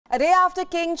A day after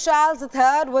King Charles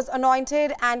III was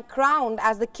anointed and crowned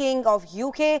as the King of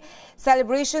UK,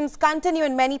 celebrations continue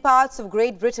in many parts of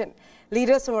Great Britain.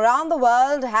 Leaders from around the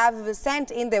world have sent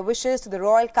in their wishes to the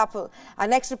royal couple. Our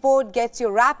next report gets you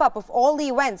a wrap-up of all the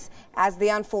events as they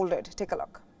unfolded. Take a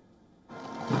look.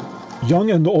 Young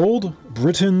and old,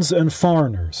 Britons and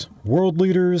foreigners, world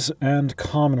leaders and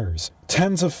commoners.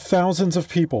 Tens of thousands of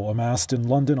people amassed in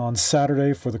London on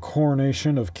Saturday for the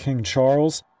coronation of King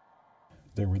Charles.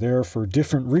 They were there for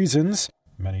different reasons.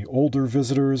 Many older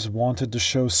visitors wanted to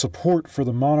show support for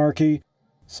the monarchy.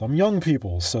 Some young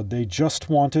people said they just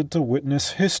wanted to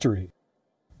witness history.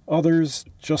 Others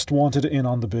just wanted in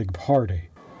on the big party.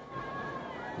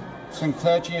 And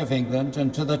clergy of England,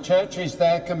 and to the churches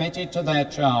there committed to their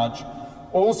charge,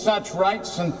 all such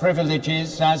rights and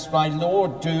privileges as by law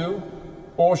do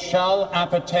or shall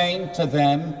appertain to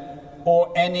them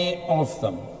or any of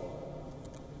them.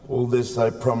 All this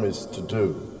I promise to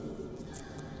do.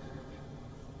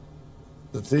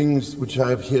 The things which I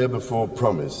have herebefore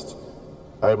promised,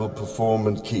 I will perform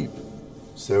and keep,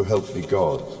 so help me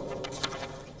God.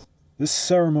 This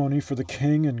ceremony for the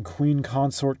King and Queen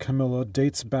Consort Camilla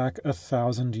dates back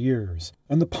 1,000 years,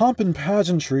 and the pomp and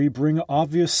pageantry bring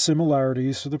obvious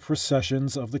similarities to the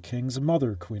processions of the King's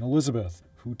mother, Queen Elizabeth,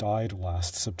 who died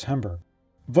last September.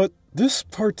 But this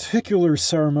particular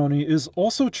ceremony is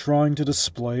also trying to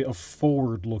display a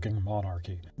forward-looking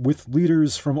monarchy, with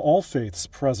leaders from all faiths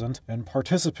present and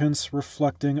participants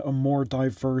reflecting a more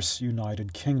diverse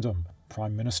United Kingdom.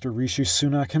 Prime Minister Rishi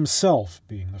Sunak himself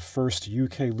being the first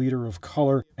UK leader of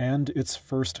colour and its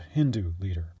first Hindu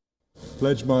leader.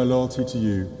 Pledge my loyalty to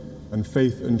you, and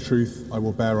faith and truth I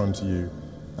will bear unto you,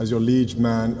 as your liege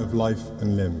man of life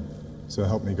and limb. So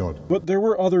help me God. But there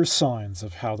were other signs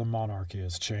of how the monarchy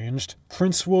has changed.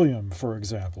 Prince William, for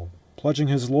example, pledging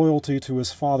his loyalty to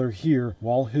his father here,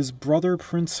 while his brother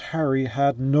Prince Harry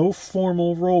had no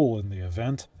formal role in the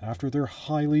event after their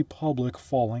highly public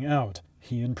falling out.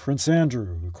 He and Prince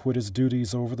Andrew, who quit his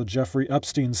duties over the Jeffrey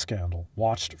Epstein scandal,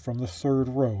 watched from the third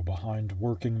row behind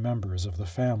working members of the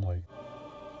family.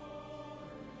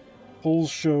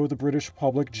 Polls show the British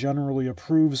public generally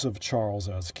approves of Charles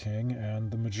as king,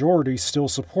 and the majority still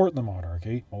support the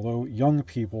monarchy, although young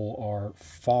people are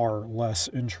far less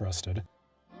interested.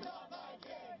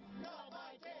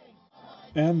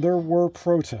 And there were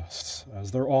protests,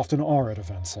 as there often are at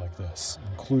events like this,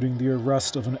 including the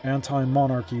arrest of an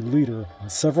anti-monarchy leader and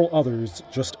several others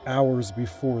just hours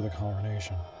before the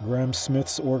coronation. Graham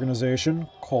Smith's organization,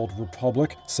 called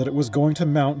Republic, said it was going to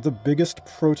mount the biggest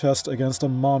protest against a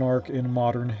monarch in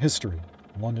modern history.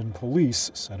 London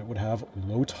police said it would have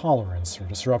low tolerance for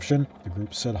disruption. The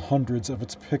group said hundreds of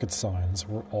its picket signs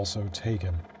were also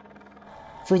taken.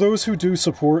 For those who do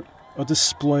support, a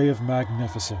display of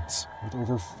magnificence, with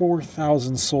over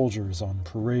 4,000 soldiers on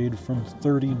parade from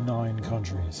 39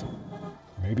 countries.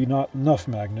 Maybe not enough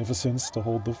magnificence to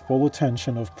hold the full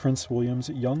attention of Prince William's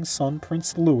young son,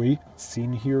 Prince Louis,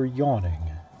 seen here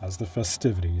yawning as the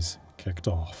festivities kicked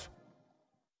off.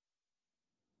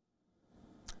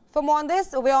 For more on this,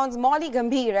 WION's Molly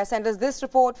Gambhir sent us this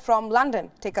report from London.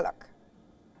 Take a look.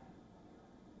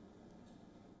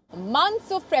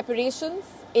 Months of preparations,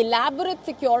 elaborate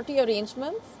security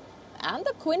arrangements, and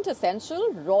the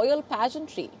quintessential royal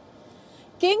pageantry.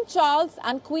 King Charles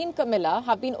and Queen Camilla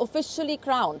have been officially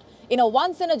crowned in a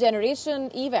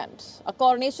once-in-a-generation event, a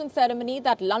coronation ceremony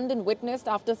that London witnessed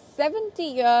after 70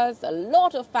 years, a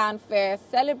lot of fanfare,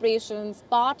 celebrations,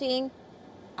 partying,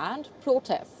 and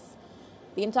protests.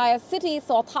 The entire city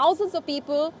saw thousands of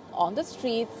people on the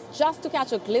streets just to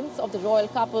catch a glimpse of the royal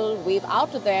couple, wave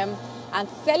out to them, and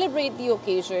celebrate the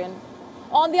occasion.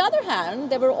 On the other hand,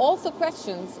 there were also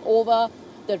questions over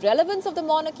the relevance of the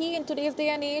monarchy in today's day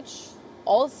and age,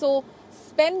 also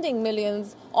spending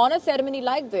millions on a ceremony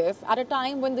like this at a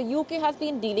time when the UK has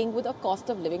been dealing with a cost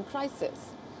of living crisis.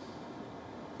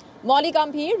 Molly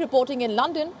Gambhir reporting in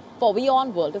London for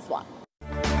WION World is One.